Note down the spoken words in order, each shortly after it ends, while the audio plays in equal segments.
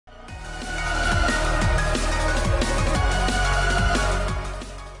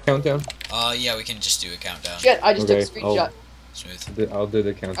countdown? Yeah, we can just do a countdown. Shit, I just took a screenshot. Smooth. I'll do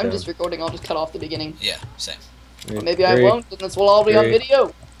the countdown. I'm just recording, I'll just cut off the beginning. Yeah, same. Or maybe I won't, and this will all be on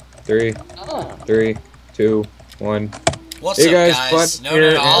video. 3, 2, 1. What's hey up, guys? No,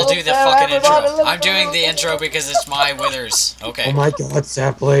 I'll do the fucking intro. I'm doing the intro because it's my withers. Okay. Oh my god,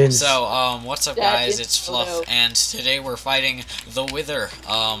 saplings. So, what's up, guys? It's Fluff, and today we're fighting the Wither.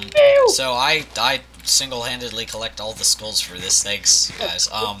 So I single-handedly collect all the skulls for this. Thanks, guys.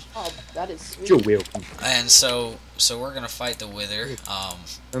 That is sweet. You're welcome. And so we're gonna fight the Wither.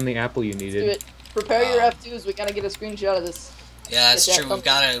 And the apple you needed. Do it. Prepare your F2s. We gotta get a screenshot of this. Yeah, that's true. We've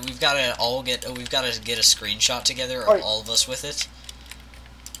gotta get a screenshot together of all of us with it.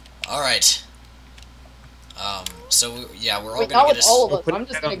 All right. So yeah, we're all gonna get a. all of us. Put I'm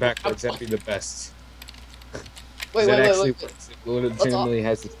just it gonna backwards. That'd be the best. Wait. It legitimately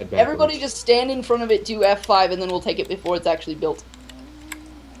has its head backwards. Everybody just stand in front of it, do F5, and then we'll take it before it's actually built.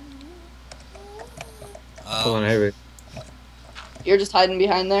 Hold on, I have it. You're just hiding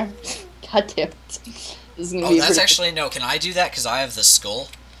behind there. God damn it. This is gonna be that's actually no. Can I do that? Because I have the skull.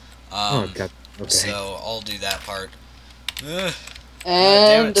 Oh god. Okay. So I'll do that part. And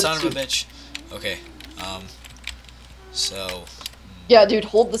damn it, son of a bitch. Okay. So. Yeah, dude,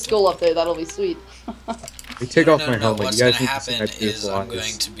 hold the skull up there. That'll be sweet. You take off my helmet. What's you guys gonna happen is I'm flies.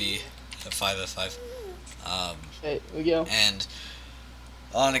 going to be at 5 F5. Okay, here we go. And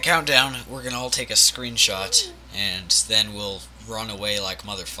on a countdown, we're gonna all take a screenshot, and then we'll run away like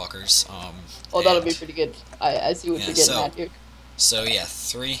motherfuckers. Oh, that'll be pretty good. I see what you're getting at here. So yeah,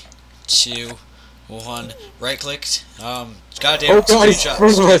 3, 2, 1. Right clicked. Goddamn. Oh, God,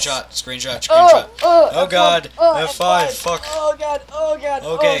 Screenshot. Oh god. F5. Fuck. Oh god.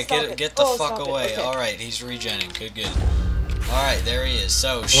 Okay, get the fuck away. Okay. All right, he's regenning. Good. All right, there he is.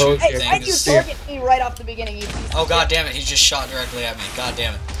 So shoot things. Why'd you target me right off the beginning? Oh god damn it! He just shot directly at me. God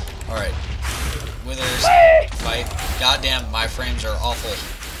damn it! All right, Withers fight. God damn, my frames are awful.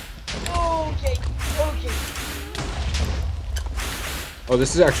 Okay. Oh,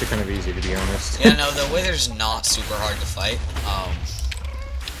 this is actually kind of easy, to be honest. Yeah, no, the Wither's not super hard to fight.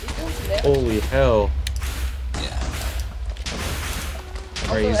 Holy hell. Yeah.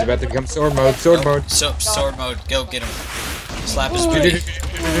 Alright, he's about to become sword mode. Sword mode. Sword mode. Go get him. Slap his booty.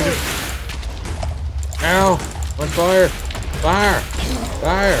 Ow! On fire! Fire!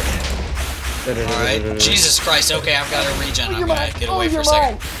 Alright. Jesus Christ. Okay, I've got a regen. I'm gonna get away for a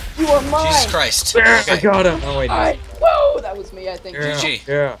second. You are mine! Jesus Christ. I got him! Oh, wait. Whoa! That was me, I think. GG.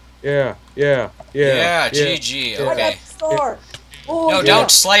 Yeah, GG. Okay. Star. No,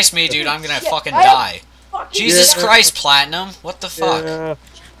 don't slice me, dude. I'm gonna fucking die. Jesus Christ, Platinum. What the fuck? Yeah.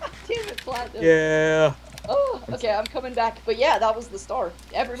 Damn it, Platinum. Yeah. Oh, okay, I'm coming back. But yeah, that was the star.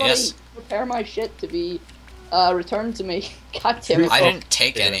 Everybody prepare my shit to be returned to me. God damn it. I didn't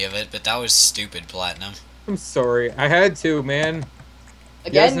take any of it, but that was stupid, Platinum. I'm sorry. I had to, man.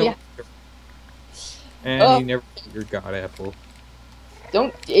 Again, yeah. And you never eat your god apple.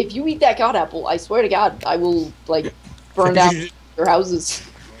 Don't. If you eat that god apple, I swear to God, I will, like, burn down your houses.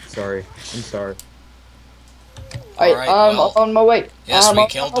 I'm sorry. Alright, well, on my way. Yes, we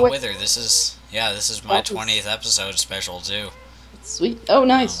killed the Wither. This is my 20th episode special, too. Sweet. Oh,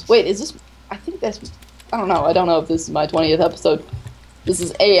 nice. Wait, is this... I think that's... I don't know if this is my 20th episode. This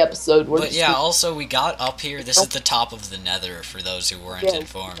is a episode. But yeah, also, we got up here. This is the top of the nether, for those who weren't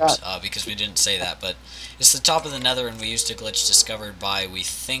informed, because we didn't say that. But it's the top of the nether, and we used a glitch discovered by, we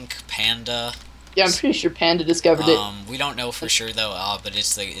think, Panda. Yeah, I'm pretty sure Panda discovered it. We don't know for sure, though, but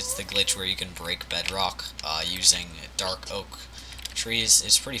it's the glitch where you can break bedrock using dark oak trees.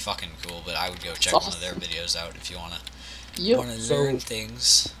 It's pretty fucking cool, but I would go check one of their videos out if you want to learn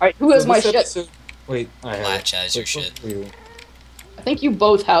things. Alright, who has my shit? Wait, Latch has your shit. I think you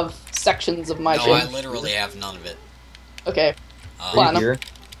both have sections of my shit. No, I literally have none of it. Okay. Platinum.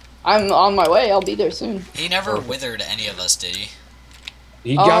 I'm on my way. I'll be there soon. He never withered any of us, did he?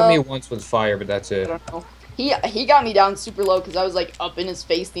 He got me once with fire, but that's it. I don't know. He got me down super low because I was like up in his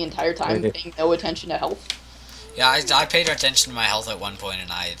face the entire time, paying no attention to health. Yeah, I paid attention to my health at one point,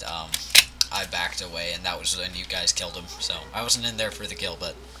 and I backed away, and that was when you guys killed him. So I wasn't in there for the kill,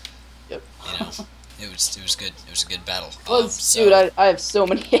 but you know, it was good. It was a good battle. Dude, I have so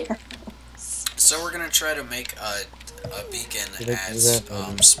many arrows. So we're gonna try to make a beacon at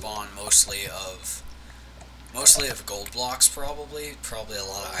spawn mostly of gold blocks, probably a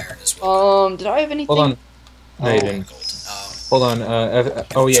lot of iron as well. Did I have anything? Hold on. No, you didn't. Hold on.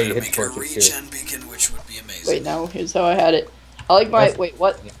 Oh yeah, you hit make a regen beacon, which would be amazing. Wait, no. Here's how I had it. I like my wait.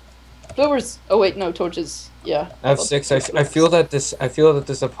 What? Flowers. Oh wait, no torches. Yeah. I have 6. I feel that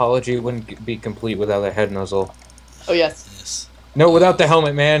this apology wouldn't be complete without a head nozzle. Oh yes. No, without the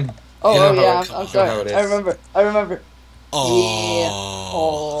helmet, man. Oh, You know how yeah, it- I'm you know how sorry. it is. I remember. Oh. Yeah.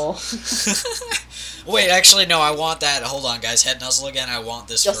 Oh. Wait, actually, no. I want that. Hold on, guys. Head nuzzle again. I want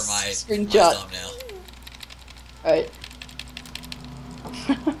this Just for my screenshot. thumbnail. Alright.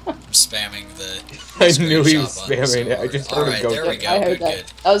 I'm spamming the. I knew he screenshot was button, spamming it. I so- just heard him Alright, go. there we go. I heard Good, that. good.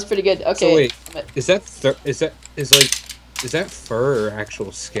 That was pretty good. Okay. So wait, is that fur or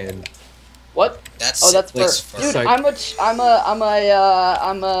actual skin? What? That's Oh, that's that's fur. fur. Dude, I'm a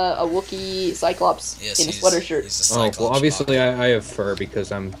Wookiee Cyclops Yes, in a he's- sweater shirt. he's a Oh, Cyclops well, obviously bot. I have fur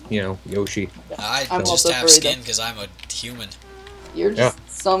because I'm, Yoshi. I I'm just also have furry, skin though. because I'm a human. You're just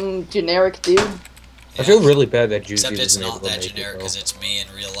some generic dude. I feel really bad that Juicy Except it's wasn't able not to that make generic it, because though. it's me in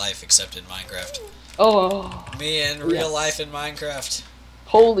real life, except in Minecraft. Oh, Me in real life in Minecraft.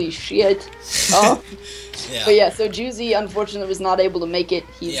 holy shit. Oh. Yeah. But yeah, so Juicy unfortunately was not able to make it.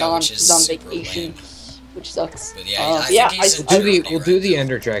 He's Yeah, on which is he's on super vacation, lame. which sucks. But yeah, I yeah, think he's in I- Germany We'll right do the now.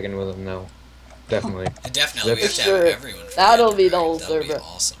 Ender Dragon with him, though. Definitely. Definitely, we have to For have sure. everyone. For That'll the be the Ender whole Dragon. That'll server. be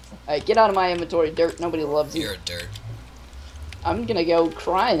awesome. Alright, get out of my inventory, dirt. Nobody loves you. You're a dirt. I'm gonna go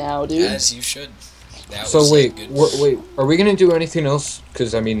cry now, dude. As you should. That So was wait, good. wait, are we gonna do anything else?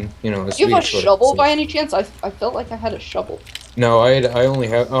 Because I mean, it's Do you have a being short shovel episode. by any chance? I felt like I had a shovel. No, I only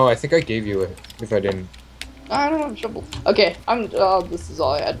have. Oh, I think I gave you it. If I didn't. I don't have a shovel. Okay, this is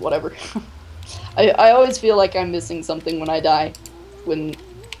all I had. Whatever. I always feel like I'm missing something when I die, when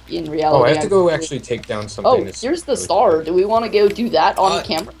in reality. Oh, I have to I'm go really- actually take down Oh, something. that's here's the really- star. Do we want to go do that on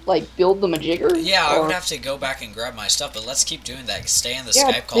camera? Like build the majigger? Yeah, I Or- would have to go back and grab my stuff, but let's keep doing that. Stay in the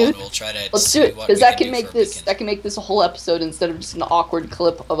Yeah, Skype call dude. and we'll try to Let's see do it what because we that can can do make for this beacon. that can make this a whole episode instead of just an awkward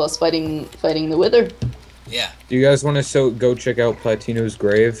clip of us fighting the Wither. Yeah. Do you guys want to go check out Platino's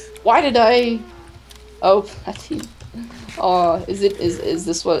grave? Why did I? Oh, is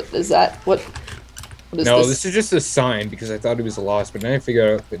this what is that what? What is No, this? this is just a sign because I thought he was lost, but then I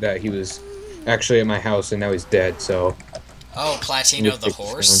figured out that he was actually at my house and now he's dead. So. Oh, Platino the Take this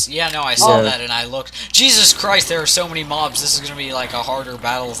horse? down. Yeah, no, I saw Yeah. that and I looked. Jesus Christ, there are so many mobs. This is gonna be like a harder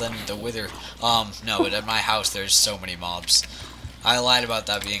battle than the Wither. No, but at my house there's so many mobs. I lied about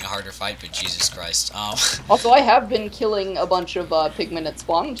that being a harder fight, but Jesus Christ. Also, I have been killing a bunch of pigmen at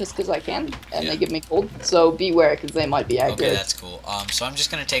spawn just because I can, and Yeah. they give me gold. So beware, because they might be Okay, accurate. that's cool. So I'm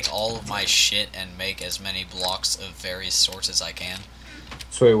just gonna take all of my shit and make as many blocks of various sorts as I can.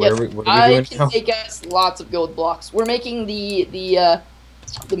 So wait, what Yes, are we I doing can now? make us lots of gold blocks. We're making the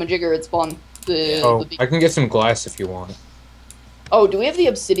majigger at spawn. Oh, I can get some glass if you want. Oh, do we have the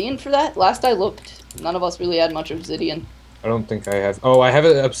obsidian for that? Last I looked, none of us really had much obsidian. I don't think I have. Oh, I have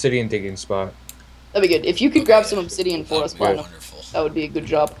an obsidian digging spot. That'd be good. If you could grab some obsidian for That us, would be Platinum, wonderful. that would be a good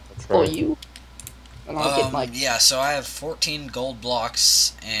job. I'll For try. you. And I'll get my. Yeah, so I have 14 gold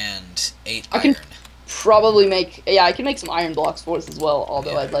blocks and 8 I iron. can probably make. Yeah, I can make some iron blocks for us as well.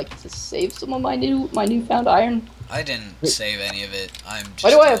 Although Yeah. I'd like to save some of my newfound iron. I didn't save any of it. I'm just Why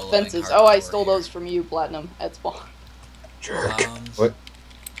do I have still living fences? Oh, I hardcore stole here. those from you, Platinum, at spawn. Jerk. What?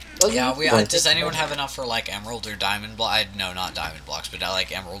 Those Yeah, are- does anyone have enough for like emerald or diamond block? No, not diamond blocks, but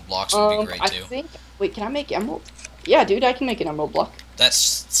like emerald blocks would be great I too. think. Wait, can I make emerald? Yeah, dude, I can make an emerald block. That's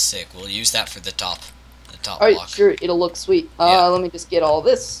sick. We'll use that for the top Alright, block. sure, it'll look sweet. Yeah. Let me just get all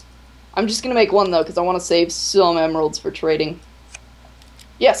this. I'm just gonna make one though, because I want to save some emeralds for trading.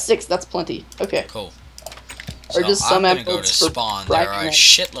 Yeah, 6, that's plenty. Okay. Cool. Or just some I'm gonna go to emeralds for spawn. There are a bragging.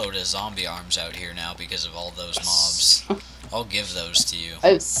 shitload of zombie arms out here now because of all those mobs. I'll give those to you. I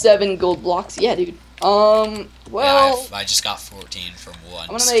have 7 gold blocks. Yeah, dude. Well, Yeah, I just got 14 from one.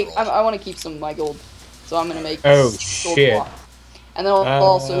 I'm gonna make. scroll. I want to keep some of my gold, so I'm gonna make. Oh, 6 gold shit. blocks. And then I'll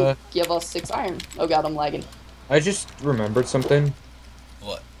also give us 6 iron. Oh god, I'm lagging. I just remembered something.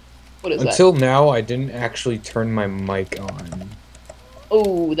 What? What is that? Until now, I didn't actually turn my mic on.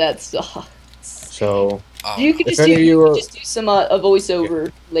 Oh, that sucks. So, Oh, You could If just any of you are- just do some a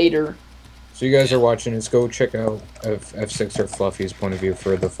voiceover later. so you guys are watching this. Go check out F6 or Fluffy's point of view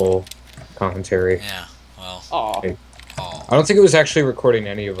for the full commentary. yeah. Well. Aw. Hey. Oh. I don't think it was actually recording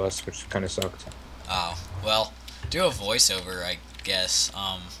any of us, which kind of sucked. Oh. Well. Do a voiceover, I guess.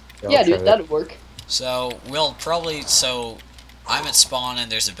 I'll Yeah, try dude, that. that'd work. So we'll probably. So I'm at spawn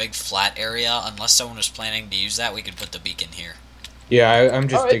and there's a big flat area. Unless someone was planning to use that, we could put the beacon here. Yeah, I'm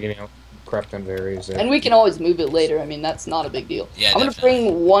just Alright. digging out crap ton of areas. And we can always move it later. I mean, that's not a big deal. Yeah, I'm gonna definitely.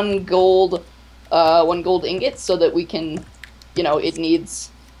 bring one gold ingot so that we can, it needs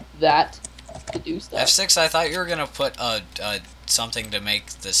that to do stuff. F6. I thought you were gonna put something to make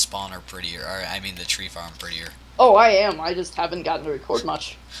the spawner prettier. Or I mean the tree farm prettier. Oh, I am. I just haven't gotten to record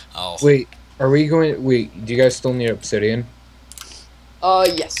much. Oh. Wait, are we going? Wait, do you guys still need obsidian?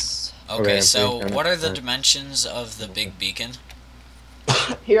 Yes. Okay, I'm so thinking what are the of- dimensions of the big beacon?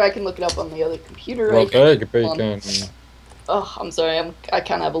 Here, I can look it up on the other computer. Well, Right bacon. Oh, I'm sorry. I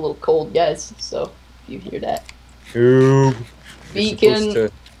kind of have a little cold, guys. So if you hear that, Ooh. Beacon.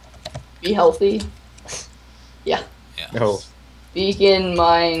 Be healthy. Yeah. No. Beacon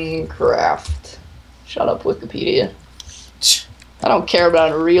Minecraft. Shut up, Wikipedia. I don't care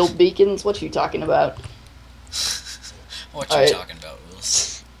about real beacons. What you talking about? What you talking about,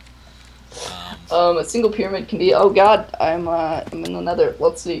 Willis? A single pyramid can be. Oh God, I'm in the Nether.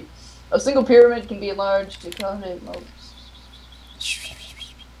 Let's see. A single pyramid can be enlarged to accommodate most.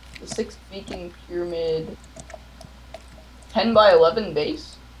 The 6 beacon pyramid. 10 by 11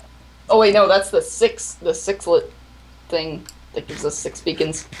 base. Oh wait, no, that's the sixlet thing that gives us 6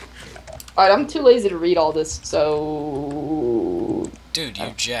 beacons. Alright, I'm too lazy to read all this, so... Dude,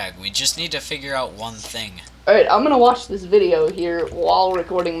 you jag. We just need to figure out one thing. Alright, I'm gonna watch this video here while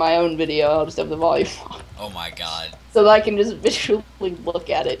recording my own video. I'll just have the volume on. Oh my god. So that I can just visually look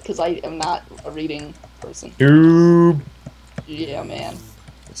at it, because I am not a reading person. Noob. Yeah, man.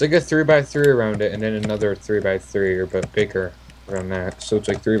 It's like a 3x3 around it, and then another 3x3, but bigger around that. So it's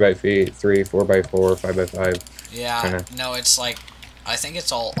like 3x3, 4x4, 5x5. Yeah, kinda. no, it's like, I think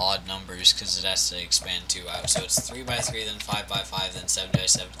it's all odd numbers because it has to expand 2 out. So it's 3x3, then 5x5, then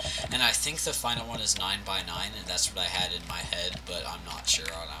 7x7. And I think the final one is 9x9, and that's what I had in my head, but I'm not sure,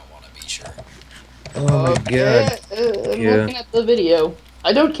 and I want to be sure. Oh my god. I'm looking at the video.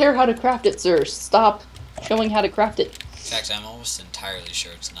 I don't care how to craft it, sir. Stop showing how to craft it. In fact, I'm almost entirely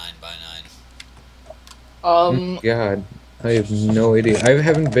sure it's 9x9. God. I have no idea. I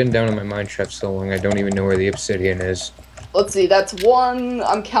haven't been down in my mine shaft so long, I don't even know where the obsidian is. Let's see, that's 1.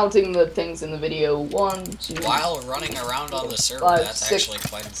 I'm counting the things in the video. 1, 2. While running around on the server, 5, that's 6, actually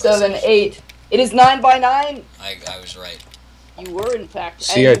quite impressive. 7, 8. It is 9x9. I was right. You were, in fact.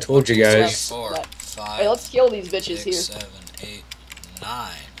 See, I told you guys. 4, 5. Alright, let's kill these bitches 6, here. 7, 8,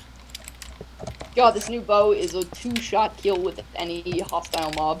 9. God, this new bow is a 2-shot kill with any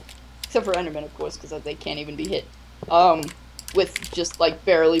hostile mob. Except for Endermen, of course, because they can't even be hit. With just, like,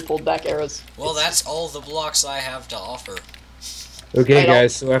 barely pulled back arrows. Well, that's all the blocks I have to offer. Okay, Right,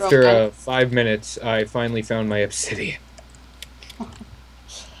 guys, so after 5 minutes, I finally found my obsidian.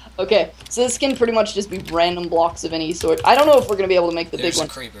 Okay, so this can pretty much just be random blocks of any sort. I don't know if we're going to be able to make the There's big one. a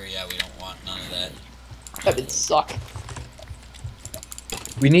creeper, yeah, we don't want none of that. That would suck.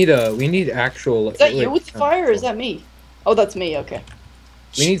 We need actual... Is that you with the fire, or is that me? Oh, that's me, okay.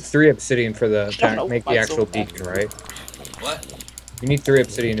 We need 3 obsidian for the know make why the it's so actual bad. beacon, right? What? We need 3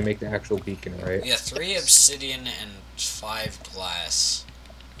 obsidian to make the actual beacon, right? Yeah, 3 obsidian and 5 glass.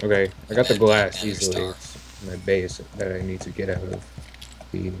 Okay, I got the And glass nether easily. star. It's my base that I need to get out of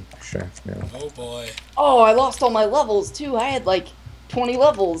the shaft now. Oh boy. Oh, I lost all my levels, too. I had, like, 20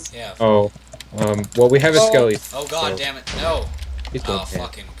 levels. Yeah. Oh, well, we have a skelly. Oh god so damn it, no! he's Oh, going to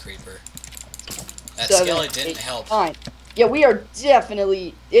fucking creeper. That 7, skelly didn't 8, help. 9. Yeah, we are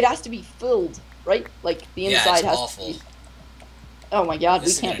definitely... It has to be filled, right? Like, the Yeah, inside it's has awful. to be... Oh my god,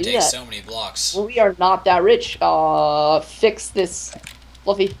 This is we can't gonna do take that. so many blocks. Well, we are not that rich. Fix this.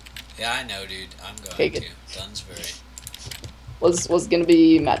 Fluffy. Yeah, I know, dude. I'm going Okay, to. good. Dunsbury. Was gonna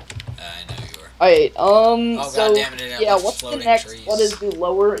be mad. I know you were. Alright, Oh so... god damn it, it Yeah, left what's the floating next? trees. What is the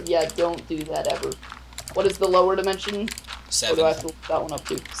lower? Yeah, don't do that ever. What is the lower dimension? Or do I 7. have to look that one up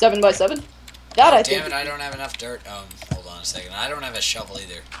too? 7 by 7? That I think. Damn it, I don't have enough dirt. Hold on a second. I don't have a shovel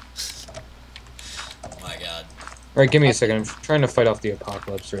either. Oh my god. Alright, give me a second. I'm trying to fight off the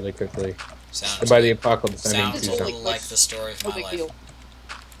apocalypse really quickly. Sounds And by the good. apocalypse, I mean Sounds two a zombies. little like the story of No my big life. deal.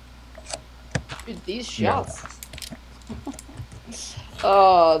 Dude, these No. shots.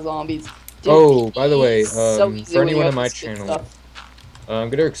 Oh, zombies. Dude, Oh, by the way, it's so easy for when you anyone have on my to skip channel, stuff. I'm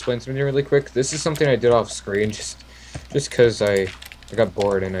gonna explain something really quick. This is something I did off screen, just because I got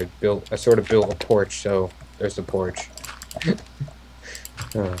bored and I sort of built a porch. So there's the porch.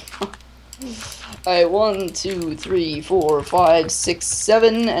 Alright, 1, 2, 3, 4, 5, 6,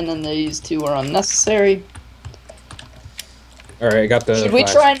 7, and then these 2 are unnecessary. Alright, I got the. Should we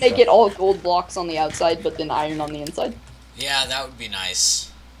glass try and make stuff. it all gold blocks on the outside, but then iron on the inside? Yeah, that would be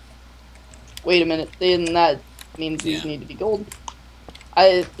nice. Wait a minute, then that means these Yeah. need to be gold.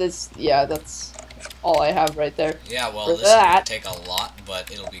 Yeah, that's all I have right there. Yeah, well, For this is gonna that- take a lot, but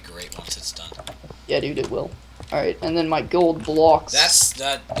it'll be great once it's done. Yeah, dude, it will. Alright, and then my gold blocks. That's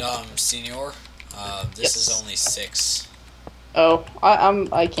that, senior. This is Yes. only 6. Oh,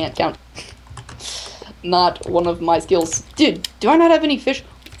 I can't count. Not one of my skills. Dude, do I not have any fish?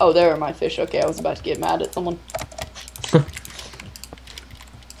 Oh, there are my fish. Okay, I was about to get mad at someone.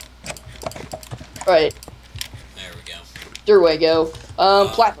 Right, There we go. there we go.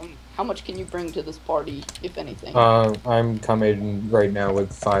 Platinum. How how much can you bring to this party, if anything? I'm coming right now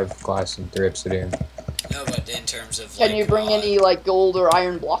with 5 glass and 3 obsidian. No, but in terms of Can you bring any like gold or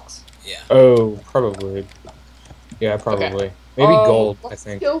iron blocks? Yeah. Oh, probably. Yeah, probably. Okay. Maybe gold, I Let's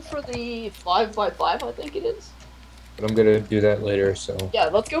think. go for the 5x5, I think it is. But I'm gonna do that later, so. Yeah,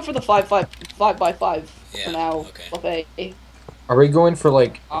 let's go for the 5x5 Yeah, for now. okay. Are we going for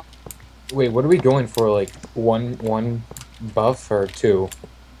like... Wait, what are we going for? Like, one buff or 2?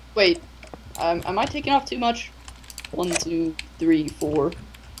 Wait, am I taking off too much? 1, 2, 3, 4,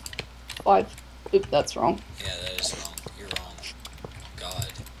 5. Oop, that's wrong. Yeah, that is wrong. You're wrong. God.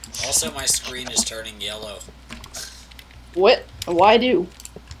 Also, my screen is turning yellow. What? Why do?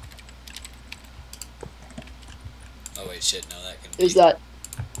 Oh wait, shit, no, that can Is be... that?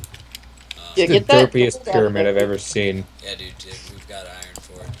 Yeah, It's get the that. derpiest pyramid I've ever seen. Yeah, dude, we've got iron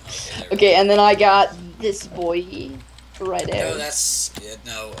for it. Okay, there Okay, and then I got this boy right there. No, that's... Yeah,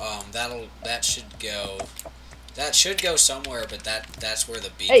 no, that should go somewhere, but that's where the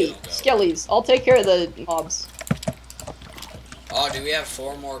beacon Hey, will go. skellies, I'll take care of the mobs. Oh, do we have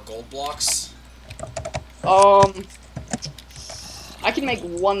 4 more gold blocks? I can make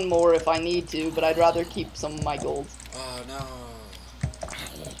 1 more if I need to, but I'd rather keep some of my gold. Oh, no.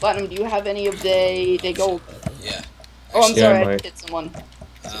 Platinum, do you have any of the gold? Yeah. Oh, I'm Actually, sorry, I I hit someone.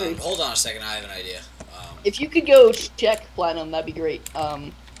 Sorry. hold on a second, I have an idea. If you could go check Platinum, that'd be great.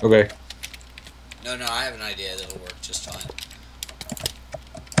 Okay. No, I have an idea that'll work just fine.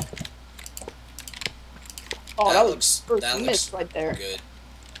 Oh, that was that miss looks right there. good.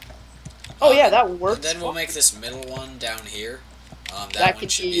 Oh yeah, that works. And then we'll make this middle one down here. That That one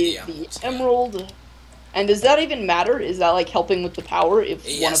could should be be the emerald. And does that even matter? Is that like helping with the power if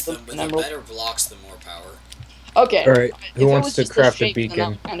one Yes, of them the an emerald? better blocks, the more power. Okay. Alright, If who it wants was to just craft a shape, then beacon? that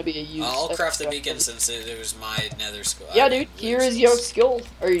would kind of be a use. I'll craft the beacon since it was my nether skill. Yeah, dude. Here is your skill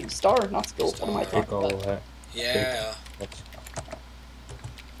or your star, not skill. What am I Take talking all about? that. Yeah.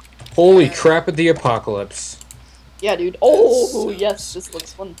 Holy crap at the apocalypse. Yeah, dude. Oh, So yes, this sweet.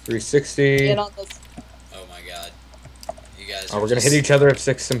 looks fun. 360. Get on this. Oh my god. You guys. Oh, we're gonna hit each other at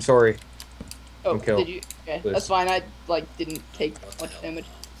 6, I'm sorry. Oh, Kill. did you? Okay, This. that's fine. I like didn't take What the much hell? damage.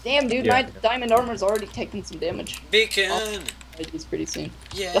 Damn, dude, Yeah. my diamond armor's already taken some damage. Beacon. It's pretty soon.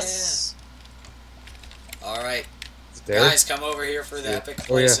 Yeah. Yes. All right, There. guys, come over here for the Yeah. epic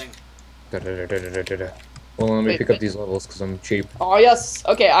Oh, yeah. placing. Well, let me Wait, pick wait. up these levels because I'm cheap. Oh yes.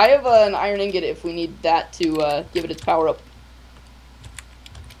 Okay, I have an iron ingot if we need that to give it its power up.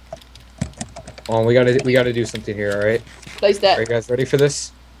 Oh, we gotta do something here, alright? Place that. Alright, guys, ready for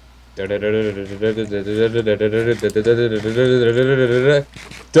this? Da da da da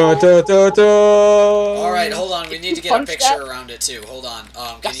All right, hold on. We need to get a punch picture that? around it too. Hold on.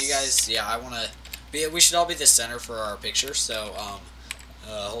 Can you guys? Yeah, I wanna. We should all be the center for our picture. So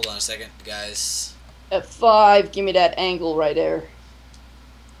hold on a second, guys. F5. Give me that angle right there.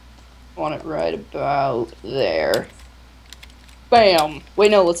 I want it right about there. Bam.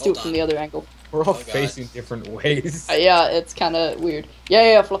 Wait, no. Let's do Hold it from on. the other angle. We're all God. facing different ways. Yeah, it's kind of weird.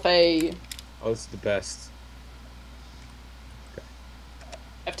 Yeah, Fluffy. Oh, it's the best.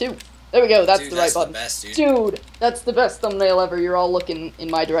 F2. There we go. That's Dude, the that's right button. the best, dude. Dude, that's the best thumbnail ever. You're all looking in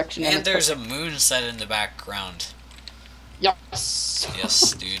my direction. And it's there's a moon set in the background. Yes.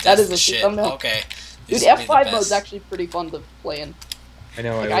 Yes, dude. That That's is the a shit. thumbnail. Okay. Dude, This will be the F5 best. mode's actually pretty fun to play in. I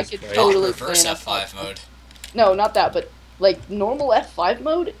know, Like, I I was could right. totally reverse play in F5 mode. No, not that, but like normal F5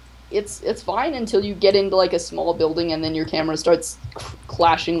 mode, it's fine until you get into like a small building and then your camera starts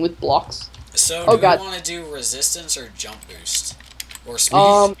clashing with blocks. So, Oh, do God. we want to do resistance or jump boost? Or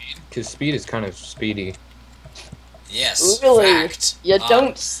speed? Because speed is kind of speedy. Yes. Really? Fact. You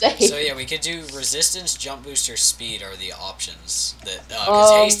don't say. So yeah, we could do resistance, jump boost, or speed are the options. That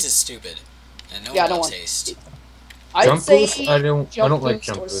because haste is stupid, and no yeah, I one don't loves want haste. I'd Jump say boost? I don't like boost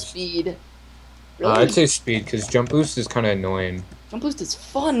jump or boost. speed. Really? I'd say speed because jump boost is kind of annoying. Jump boost is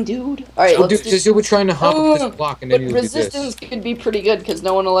fun, dude. All right, Oh, let's dude, because you were trying to hop up this block and But then you would do resistance this. could be pretty good because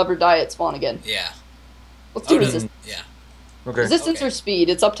no one will ever die at spawn again. Yeah. Let's do Oh, no. resistance. Yeah. Okay. Resistance Okay. or speed?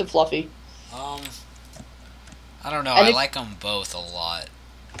 It's up to Fluffy. I don't know. And I if- like them both a lot.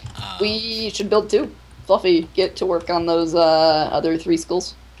 We should build 2. Fluffy, get to work on those other 3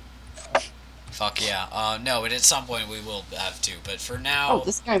 skulls. Fuck yeah. No, but at some point we will have to. But for now, Oh,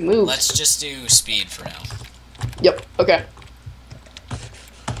 this guy moved. let's just do speed for now. Yep. Okay.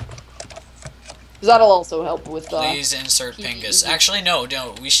 'Cause that'll also help with. Please insert Pingus. Actually, no.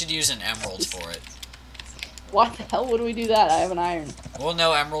 We should use an emerald for it. Why the hell would we do that? I have an iron. Well,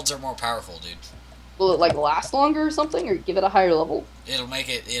 no, emeralds are more powerful, dude. Will it like last longer or something, or give it a higher level? It'll make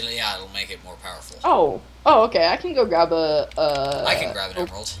it. It'll make it more powerful. Oh. Oh, okay. I can go grab a. I can grab an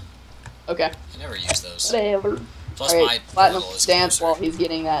emerald. Okay. I never use those. Whatever. Plus All my right, Platinum, portal is dance closer. while he's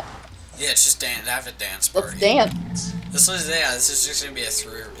getting that. Yeah, it's just have a dance party. Let's dance. This is just gonna be a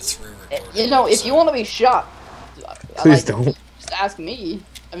through recording. You know, if you want to be shot, Please don't. Just ask me.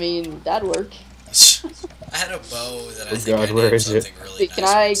 I mean, that'd work. I had a bow that I Oh think God, I where named is it? something really Wait, nice can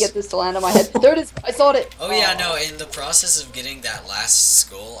I once. get this to land on my head? There it is. I saw it. Oh yeah, no. In the process of getting that last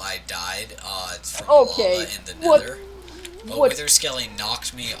skull, I died from Okay. lava in the What? Nether. A What? wither skelly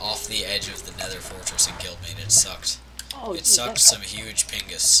knocked me off the edge of the Nether fortress and killed me, and it sucked. Oh, It dude, sucked that's some huge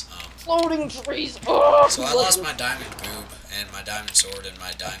pingus. floating trees. Oh, So I lost my diamond boob and my diamond sword and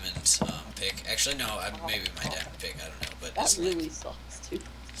my diamond pick. Actually, no, maybe my diamond pick. I don't know, but That it's lame. really sucks, too.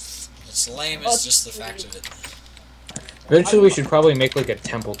 It's lame. It's just the fact of it. Eventually, we should probably make like a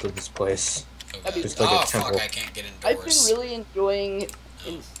temple to this place. Okay. Just like a Oh temple. fuck! I can't get I've been indoors.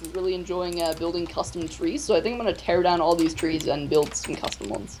 really enjoying building custom trees, so I think I'm gonna tear down all these trees and build some custom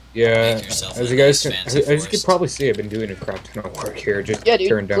ones. Yeah, Make yourself as a you guys nice can, fancy as you could forest. probably see, I've been doing a crap ton of work here, just Yeah, dude,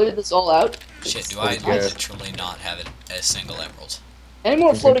 tearing down. clear this all out. Shit, do I Yeah. literally not have a single emerald? Any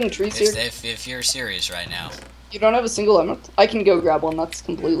more floating trees here? If you're serious right now. You don't have a single emerald? I can go grab one, that's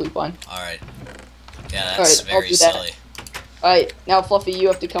completely fine. Alright. Yeah, that's Alright, I'll very do that. silly. Alright, now Fluffy, you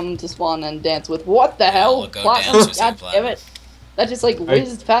have to come to spawn and dance with. What the hell? we'll go Platinum? dance with you, God damn Platinum. it. That just like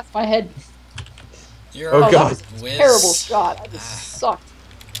whizzed past my head. You're Oh, a God. That was a whiz. terrible shot. I just sucked.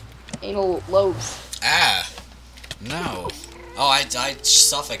 Anal lobes. Ah. No. Oh, I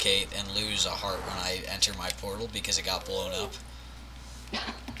suffocate and lose a heart when I enter my portal because it got blown up.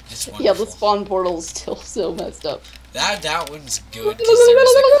 It's wonderful. Yeah, the spawn portal's still so messed up. That one's good because there's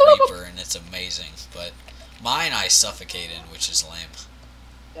a creeper and it's amazing, but mine I suffocate in, which is lame.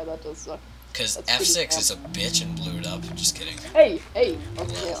 Yeah, that does suck. Because That's pretty F6 is a bitch and blew it up. Just kidding. Hey, okay,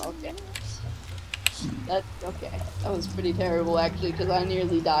 okay. Okay. That was pretty terrible, actually, because I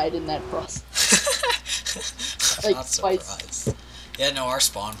nearly died in that process. I'm Like, not twice. surprised. Yeah, no, our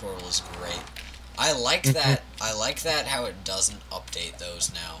spawn portal is great. I like that. I like that how it doesn't update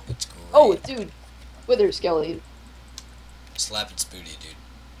those now. It's great. Oh, dude. Wither Skelly. Slap its booty, dude.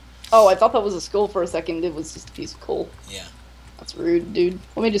 Oh, I thought that was a skull for a second. It was just a piece of coal. Yeah. That's rude, dude.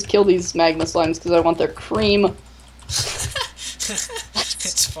 Let me just kill these magma slimes because I want their cream.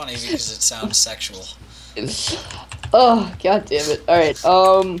 It's funny because it sounds sexual. Oh, god damn it. Alright,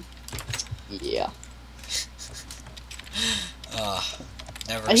 yeah.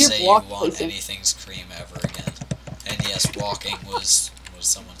 Never I hear say you block want placing. anything's cream ever again. And yes, walking was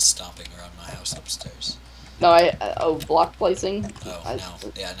someone stomping around my house upstairs. No, oh, block placing? Oh,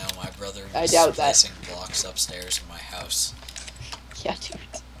 no. Yeah, no, my brother I was doubt that. placing blocks upstairs in my house. Yeah, dude.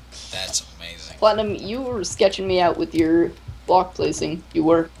 That's amazing. Platinum, you were sketching me out with your block placing. You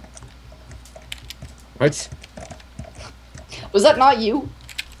were. What? Was that not you?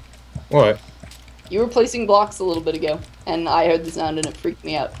 What? You were placing blocks a little bit ago, and I heard the sound and it freaked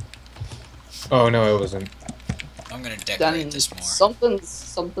me out. Oh no, it wasn't. I'm gonna decorate Then this more.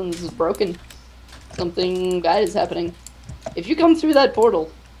 something's broken. Something bad is happening. If you come through that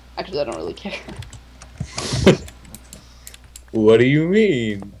portal, actually I don't really care. What do you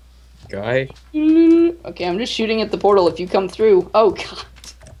mean, guy? Okay, I'm just shooting at the portal. If you come through, oh god.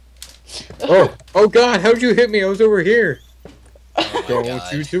 Oh God! How'd you hit me? I was over here. Oh Don't my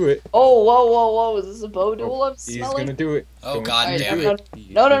want you god. to it. Oh, whoa! Is this a bow duel I'm He's smelling? gonna do it. Oh, Don't god you damn do it. He's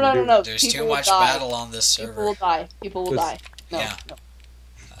No. gonna do it. There's People too will much die. battle on this People server. will die. People will die. No, Yeah. no.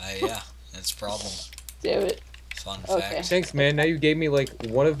 Yeah, that's a problem. Damn it. Fun Okay. fact. Thanks, man. Now you gave me like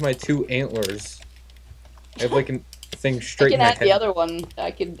one of my 2 antlers. I have like a thing I straight in can my add head. the other one.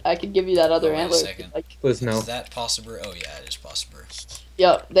 I could give you that other Wait a antler. second. Like, Liz, no. Is that possible? Oh yeah, it is possible.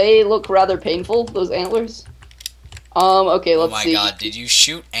 yeah, they look rather painful. Those antlers. Okay, Oh let's my see. god, did you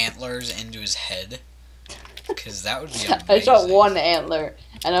shoot antlers into his head? Because that would be amazing. I shot one antler,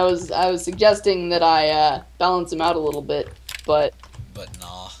 and I was suggesting that I balance him out a little bit, but But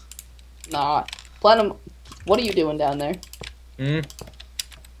nah. nah. Platinum, what are you doing down there? Hmm?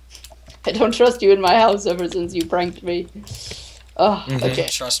 I don't trust you in my house ever since you pranked me. Oh, Mhm. okay.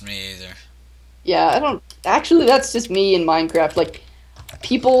 Don't trust me either. Yeah, I don't. Actually, that's just me in Minecraft. Like,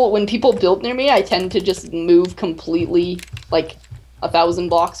 when people build near me, I tend to just move completely, like, 1,000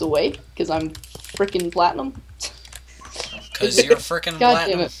 blocks away, because I'm freaking platinum. Because you're freaking God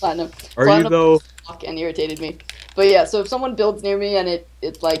platinum. damn it, platinum. Are Platinum you though? and irritated me. But yeah, so if someone builds near me and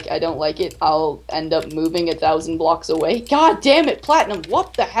it's like I don't like it, I'll end up moving 1,000 blocks away. God damn it, platinum!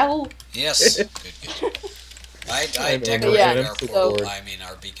 What the hell? Yes. Good. I I know, decorated man, our so- portal. I mean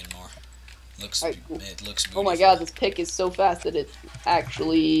our beacon more. Looks Alright, cool. it looks Oh my beautiful. god, this pick is so fast that it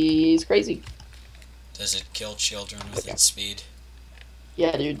actually is crazy. Does it kill children with its speed?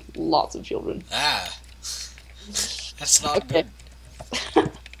 Yeah, dude. Lots of children. Ah. That's not Okay.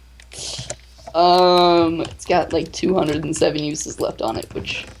 good. It's got like 207 uses left on it,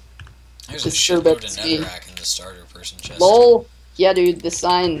 which There's a disturbs shitload of me. netherrack in the starter person chest. Lol. Yeah, dude. This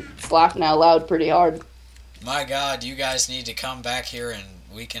sign is laughing out loud pretty hard. My god, you guys need to come back here and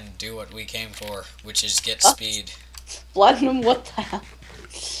we can do what we came for, which is get speed. Platinum, what the hell?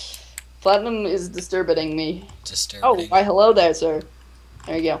 Platinum is disturbing me. Disturbing. Oh, why hello there, sir.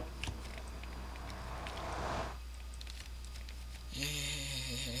 There you go.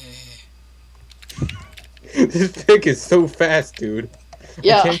 This pick is so fast, dude.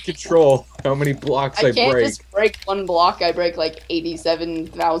 Yeah. I can't control how many blocks I can't break. just break one block. I break like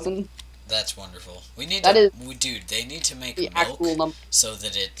 87,000. That's wonderful. We need That to, is dude. They need to make The milk actual number. so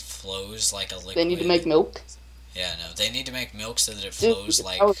that it flows like a liquid. They need to make milk. Yeah, no. They need to make milk so that it Dude, flows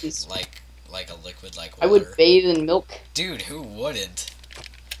like that would be a liquid, like water. I would bathe in milk. Dude, who wouldn't?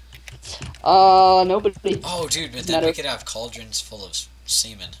 Nobody. Oh, dude, but then we could have cauldrons full of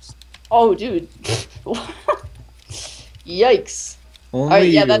semen. Oh, dude. Yikes. Only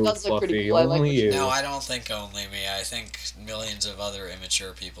yeah, you, that does look Fluffy. pretty cool. I like Only what you. No, I don't think only me. I think millions of other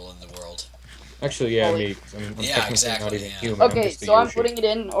immature people in the world. Actually, yeah, Holy- me. I'm Yeah, technically exactly, not even yeah. human. I'm Okay, just a so I'm Yoshi. putting it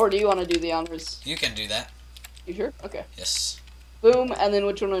in, or do you want to do the honors? You can do that. You sure? Okay. Yes. Boom, and then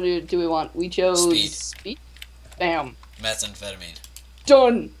which one do we want? We chose speed. Bam. Methamphetamine.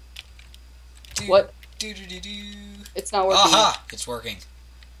 Done. Do, What? Do do do do. It's not working. Aha! It's working.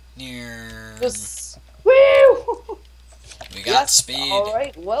 Near. Just... Woo! We got speed.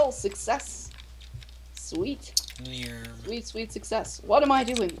 Alright, well, success. Sweet. Near. Sweet, sweet success. What am I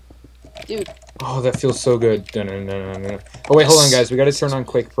doing? Dude. Oh, that feels so good. Dun-dun-dun-dun-dun. Oh, wait, hold on, guys. We gotta turn on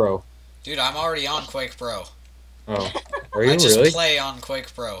Quake Pro. Dude, I'm already on Quake Pro. Oh. Are you I just really? play on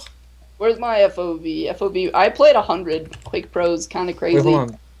Quake Pro. Where's my FOV? FOV. I played 100. Quake Pro's kind of crazy. Wait, hold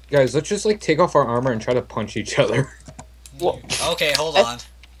on. Guys, let's just, like, take off our armor and try to punch each other. Whoa. Okay, hold on.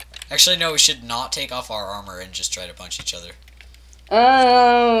 Actually, no, we should not take off our armor and just try to punch each other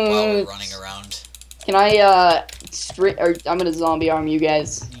while we're running around. Can I, I'm gonna zombie arm you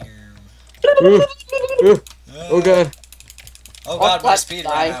guys. Ooh. Ooh. Oh, God. Oh god, my What? speed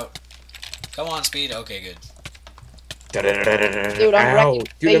Die. ran out. Come on, speed. Okay, good. Dude, I'm Ow. wrecking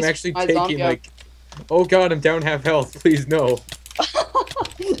Dude, I'm face actually with my zombie taking, arm. like... Oh, God, I'm down half health. Please, no.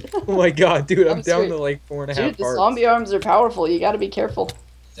 Oh, my God, dude, I'm down to, like, 4.5 Dude, the hearts. zombie arms are powerful. You gotta be careful.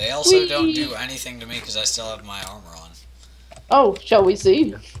 They also Whee! don't do anything to me because I still have my armor on. Oh, shall we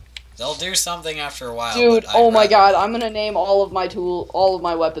see? They'll do something after a while. Dude, but I'd oh my rather god, not. I'm gonna name all of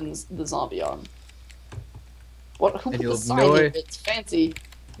my weapons the zombie arm. What? Who And put you'll the have sign no here? idea- It's fancy.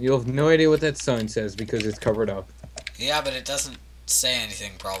 You'll have no idea what that sign says because it's covered up. Yeah, but it doesn't say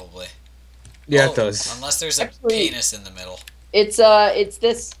anything probably. Yeah, Oh, it does. Unless there's a Actually- penis in the middle. It's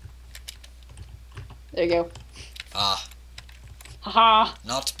this. There you go. Ah, Haha.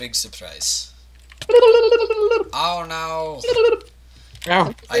 not big surprise. Oh no!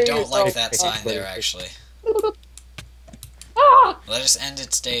 Ow! I don't like yourself. that sign there actually. Ah! Let us end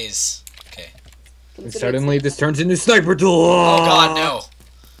its days. Okay. And Consider suddenly it- this turns into sniper duel. Oh god, no!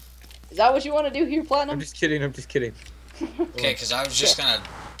 Is that what you want to do here, Platinum? I'm just kidding. I'm just kidding. Okay, because I was just gonna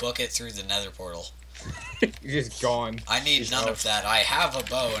book it through the nether portal. You're just gone. I need Peace none out. of that. I have a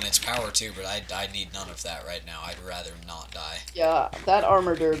bow and it's power too, but I need none of that right now. I'd rather not die. Yeah, that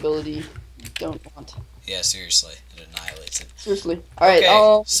armor durability you don't want. Yeah, seriously. It annihilates it. Seriously. Alright,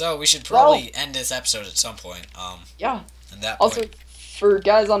 Okay, so we should probably end this episode at some point. yeah. And that Also, point, for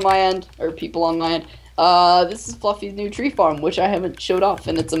guys on my end, or people on my end, this is Fluffy's new tree farm, which I haven't showed off,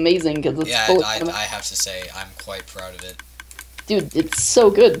 and it's amazing because it's yeah, full I of... have to say, I'm quite proud of it. Dude, it's so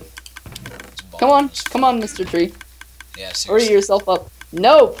good. It's Come on, bonkers. come on, Mr. Tree. Yeah, Hurry seriously. yourself up.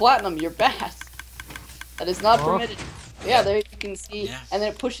 No, Platinum, you're bad. That is not Aw. permitted. Yeah, there you can see, Yeah. and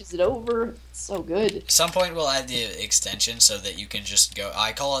then it pushes it over. It's so good. At some point, we'll add the extension so that you can just go.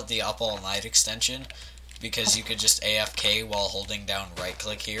 I call it the up all night extension because you could just AFK while holding down right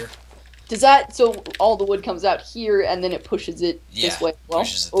click here. Does that, so all the wood comes out here, and then it pushes it Yeah, this way? Well,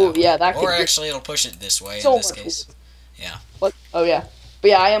 pushes it oh that way. yeah, that could Or be actually, it'll push it this way so in this much case. cooler. Yeah. What? Oh yeah,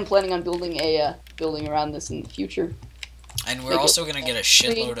 but yeah, I am planning on building a building around this in the future. And we're Make it also gonna get a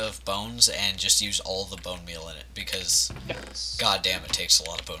tree. shitload of bones and just use all the bone meal in it because, god damn, it takes a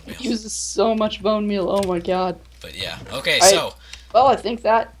lot of bone meal. It uses so much bone meal. Oh my god. But yeah, okay, I- so Well, I think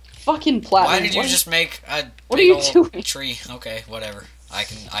that fucking Platinum. why did you what- just make a what big are you old doing? tree? Okay, whatever. I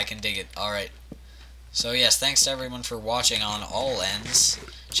can dig it. All right. So yes, thanks to everyone for watching on all ends.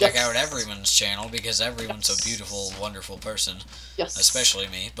 check out everyone's channel because everyone's a beautiful, wonderful person. Yes. Especially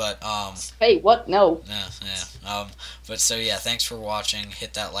me, but Hey, what? No. Yeah. But so yeah, thanks for watching.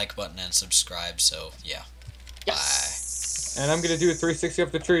 Hit that like button and subscribe. So yeah. Yes. Bye. And I'm gonna do a 360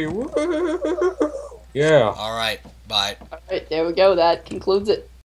 up the tree. Woo! Yeah. All right. Bye. All right, there we go. That concludes it.